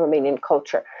like, in Romanian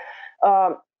culture.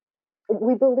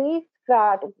 We believe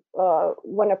that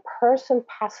when a person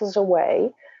passes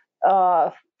away,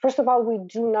 first of all, we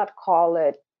do not call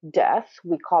it death.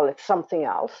 We call it something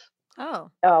else.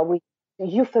 Oh.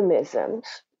 Euphemisms.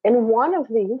 And one of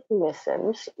the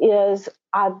euphemisms is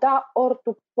ada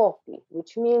ortu popi,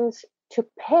 which means to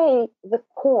pay the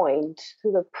coin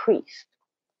to the priest.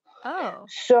 Oh.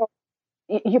 So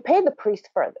you pay the priest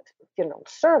for the funeral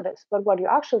service, but what you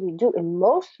actually do in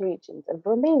most regions of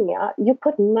Romania, you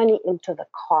put money into the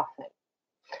coffin.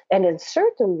 And in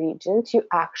certain regions, you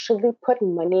actually put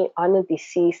money on the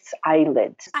deceased's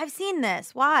eyelids. I've seen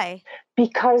this. Why?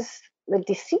 Because the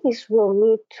deceased will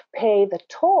need to pay the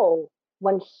toll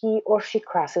when he or she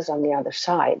crosses on the other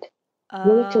side. Oh.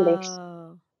 You need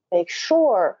to make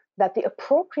sure that the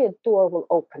appropriate door will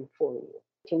open for you.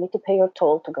 You need to pay your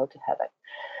toll to go to heaven.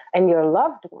 And your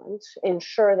loved ones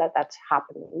ensure that that's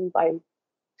happening by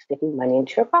sticking money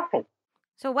into your coffin.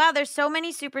 So, wow, there's so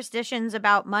many superstitions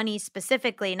about money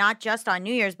specifically, not just on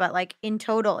New Year's, but like in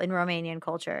total in Romanian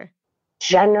culture.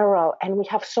 General. And we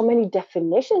have so many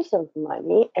definitions of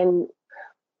money, and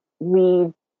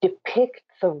we depict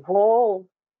the role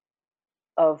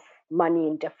of money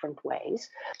in different ways.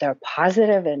 There are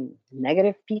positive and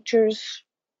negative features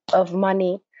of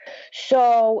money.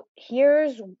 So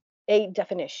here's a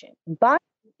definition. Bani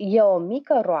e o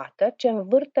mică roată ce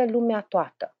învârte lumea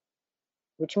toată.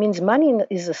 Which means money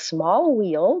is a small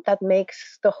wheel that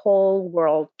makes the whole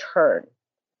world turn.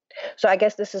 So I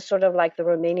guess this is sort of like the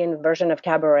Romanian version of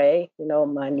cabaret.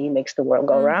 Money makes the world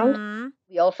go round.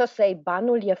 We also say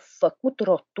banul e făcut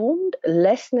rotund,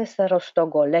 lesne se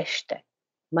rostogolește.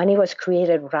 Money was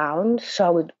created round,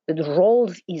 so it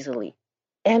rolls easily.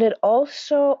 And it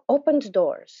also opens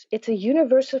doors. It's a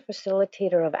universal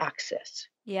facilitator of access.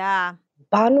 Yeah.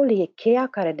 Banul e cheia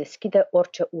care deschide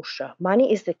orice ușă.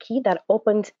 Money is the key that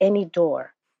opens any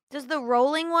door. Does the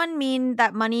rolling one mean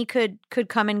that money could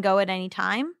come and go at any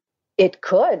time? It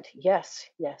could, yes.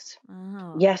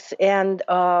 Oh. Yes, and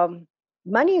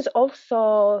money is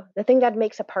also the thing that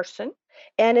makes a person,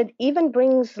 and it even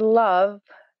brings love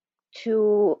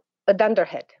to a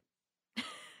dunderhead.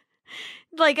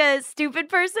 Like a stupid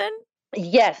person?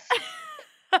 Yes.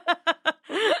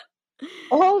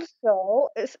 Also,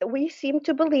 we seem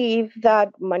to believe that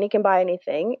money can buy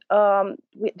anything.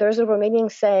 There's a Romanian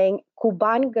saying, "Cu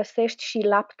bani găsești și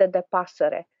lapte de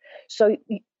pasăre." So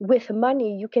with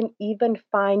money, you can even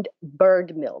find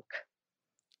bird milk.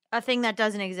 A thing that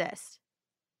doesn't exist.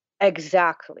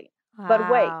 Exactly. Wow. But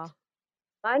wait,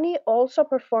 money also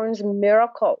performs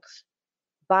miracles.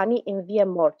 Bani învie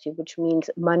morții, which means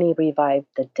money revived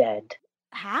the dead.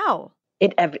 How?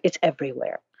 It's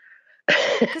everywhere.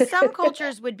 Because some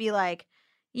cultures would be like,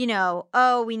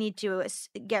 oh, we need to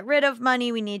get rid of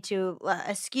money. We need to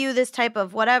eschew this type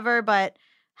of whatever. But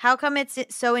how come it's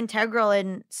so integral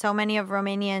in so many of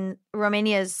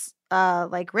Romania's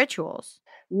like rituals?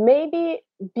 Maybe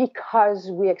because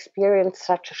we experienced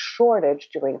such a shortage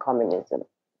during communism.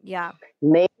 Yeah.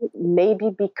 Maybe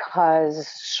because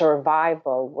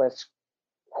survival was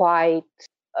quite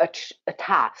a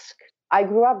task. I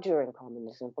grew up during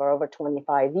communism for over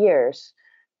 25 years.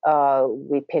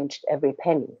 We pinched every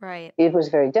penny. Right. It was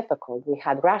very difficult. We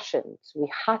had rations. We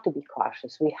had to be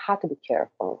cautious. We had to be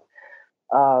careful.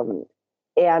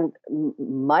 And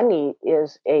money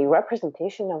is a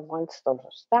representation of one's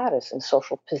social status and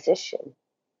social position.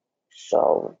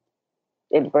 So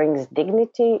it brings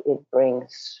dignity, it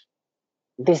brings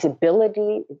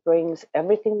visibility, it brings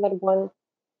everything that one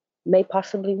may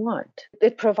possibly want.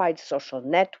 It provides social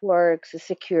networks, it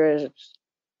secures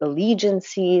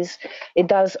allegiances, it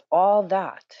does all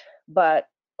that. But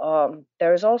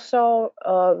there's also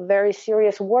a very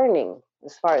serious warning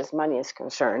as far as money is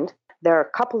concerned. There are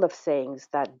a couple of sayings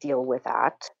that deal with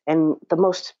that. And the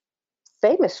most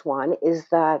famous one is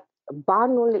that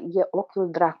banul e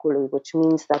ochiul dracului, which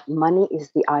means that money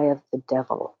is the eye of the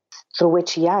devil, through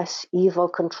which, yes, evil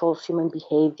controls human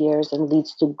behaviors and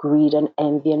leads to greed and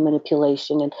envy and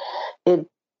manipulation. And it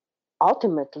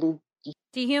ultimately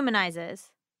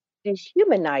dehumanizes.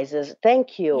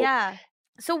 Thank you. Yeah.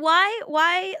 So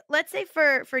why, let's say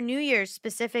for New Year's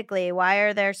specifically, why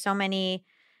are there so many,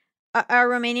 are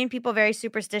Romanian people very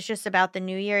superstitious about the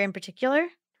New Year in particular?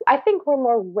 I think we're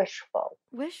more wishful.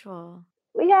 Wishful.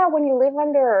 Yeah, when you live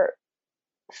under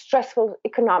stressful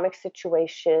economic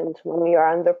situations, when we are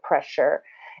under pressure,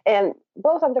 and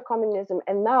both under communism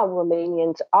and now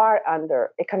Romanians are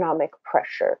under economic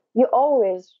pressure, you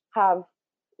always have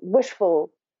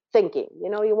wishful thinking.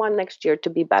 You want next year to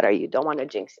be better. You don't want to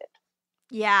jinx it.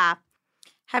 Yeah.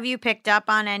 Have you picked up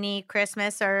on any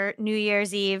Christmas or New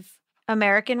Year's Eve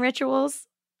American rituals?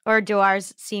 Or do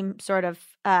ours seem sort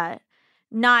of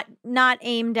not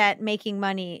aimed at making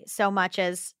money so much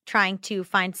as trying to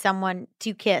find someone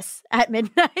to kiss at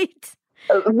midnight?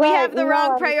 We have the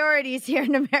wrong priorities here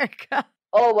in America.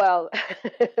 Oh, well,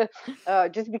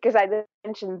 just because I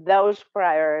mentioned those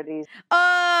priorities.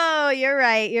 Oh, you're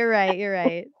right.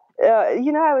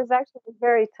 I was actually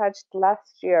very touched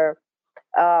last year.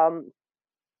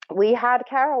 We had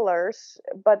carolers,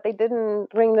 but they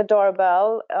didn't ring the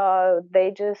doorbell.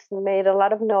 They just made a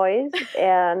lot of noise.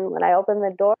 And when I opened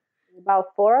the door, about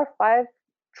 4 or 5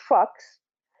 trucks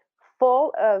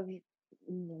full of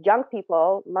young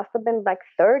people, must have been like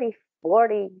 30,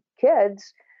 40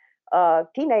 kids,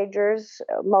 teenagers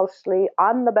mostly,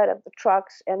 on the bed of the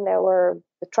trucks. And the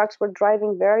trucks were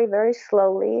driving very, very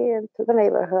slowly into the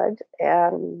neighborhood,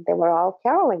 and they were all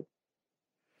caroling.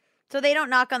 So they don't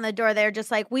knock on the door. They're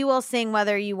just like, we will sing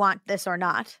whether you want this or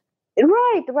not.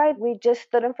 Right. We just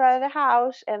stood in front of the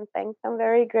house and thanked them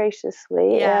very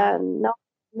graciously. Yeah. And no,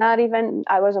 not even,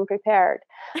 I wasn't prepared.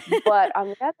 But on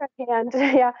the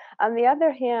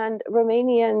other hand,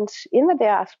 Romanians in the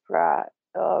diaspora,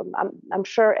 I'm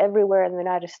sure everywhere in the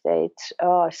United States,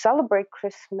 celebrate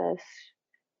Christmas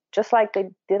just like they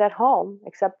did at home,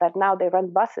 except that now they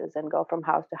rent buses and go from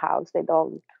house to house. They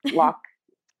don't walk.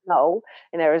 No,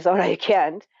 in Arizona you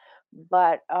can't.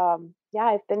 But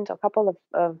I've been to a couple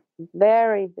of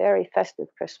very, very festive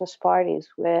Christmas parties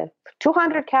with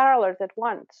 200 carolers at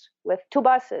once, with 2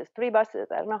 buses, 3 buses.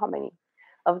 I don't know how many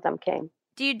of them came.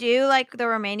 Do you do like the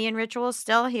Romanian rituals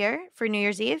still here for New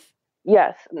Year's Eve?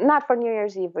 Yes, not for New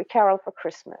Year's Eve. We carol for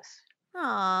Christmas.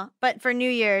 Aw, but for New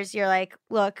Year's, you're like,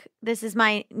 look, this is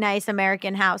my nice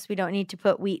American house. We don't need to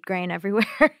put wheat grain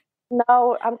everywhere.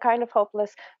 No, I'm kind of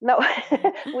hopeless. No,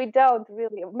 we don't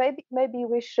really. Maybe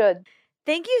we should.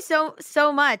 Thank you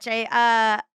so much.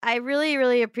 I really,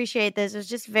 really appreciate this. It was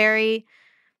just very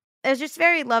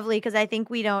lovely because I think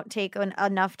we don't take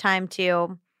enough time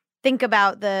to think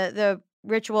about the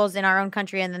rituals in our own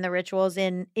country and then the rituals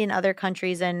in other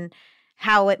countries and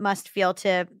how it must feel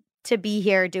to be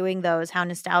here doing those, how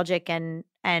nostalgic and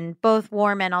and both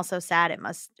warm and also sad. It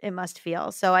must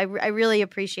feel. So I really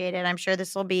appreciate it. I'm sure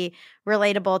this will be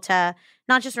relatable to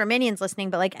not just Romanians listening,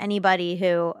 but like anybody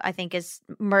who I think is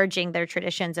merging their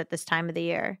traditions at this time of the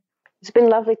year. It's been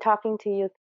lovely talking to you.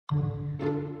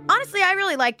 Honestly, I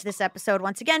really liked this episode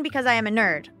once again because I am a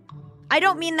nerd. I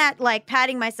don't mean that like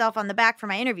patting myself on the back for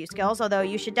my interview skills, although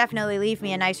you should definitely leave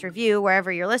me a nice review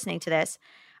wherever you're listening to this.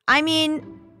 I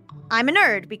mean, I'm a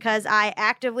nerd because I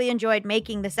actively enjoyed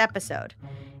making this episode.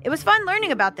 It was fun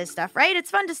learning about this stuff, right?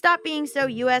 It's fun to stop being so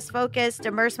US focused,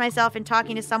 immerse myself in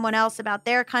talking to someone else about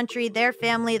their country, their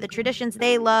family, the traditions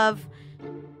they love.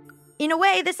 In a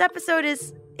way, this episode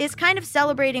is kind of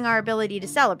celebrating our ability to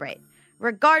celebrate,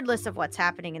 regardless of what's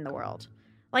happening in the world.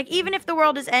 Like, even if the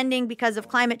world is ending because of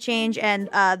climate change and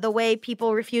the way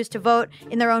people refuse to vote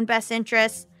in their own best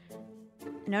interests.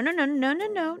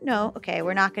 No. Okay,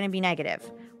 we're not going to be negative.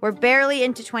 We're barely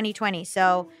into 2020,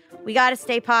 so we got to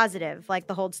stay positive, like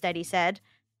the Hold Steady said.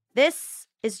 This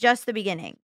is just the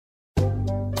beginning.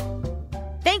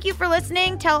 Thank you for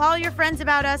listening. Tell all your friends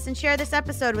about us and share this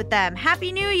episode with them.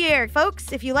 Happy New Year,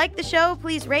 folks. If you like the show,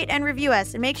 please rate and review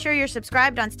us and make sure you're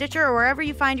subscribed on Stitcher or wherever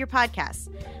you find your podcasts.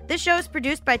 This show is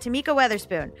produced by Tamika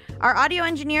Weatherspoon. Our audio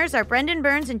engineers are Brendan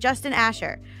Burns and Justin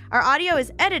Asher. Our audio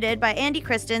is edited by Andy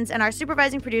Christens, and our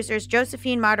supervising producer is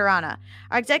Josephine Martirana.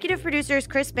 Our executive producer is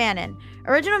Chris Bannon.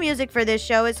 Original music for this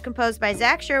show is composed by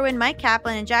Zach Sherwin, Mike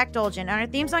Kaplan, and Jack Dolgen, and our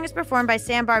theme song is performed by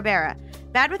Sam Barbera.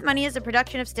 Bad with Money is a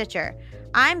production of Stitcher.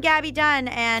 I'm Gabby Dunn,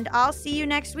 and I'll see you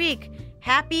next week.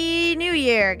 Happy New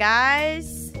Year,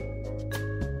 guys!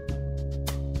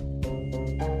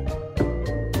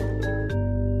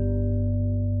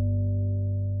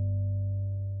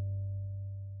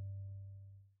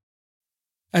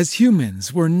 As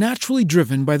humans, we're naturally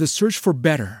driven by the search for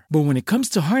better. But when it comes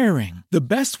to hiring, the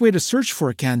best way to search for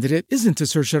a candidate isn't to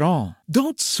search at all.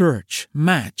 Don't search,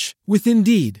 match with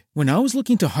Indeed. When I was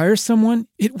looking to hire someone,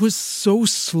 it was so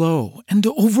slow and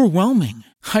overwhelming.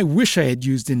 I wish I had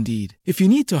used Indeed. If you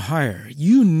need to hire,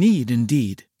 you need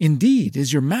Indeed. Indeed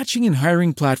is your matching and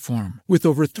hiring platform with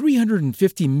over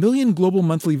 350 million global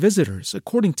monthly visitors,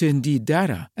 according to Indeed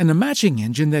data, and a matching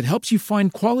engine that helps you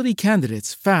find quality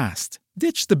candidates fast.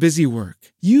 Ditch the busy work.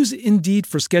 Use Indeed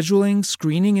for scheduling,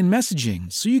 screening, and messaging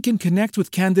so you can connect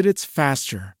with candidates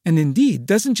faster. And Indeed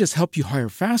doesn't just help you hire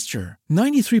faster.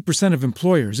 93% of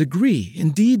employers agree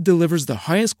Indeed delivers the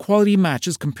highest quality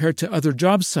matches compared to other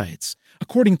job sites,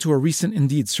 according to a recent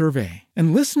Indeed survey.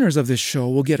 And listeners of this show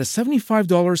will get a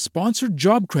 $75 sponsored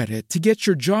job credit to get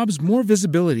your jobs more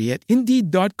visibility at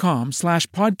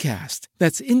Indeed.com/podcast.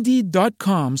 That's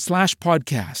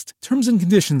Indeed.com/podcast. Terms and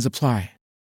conditions apply.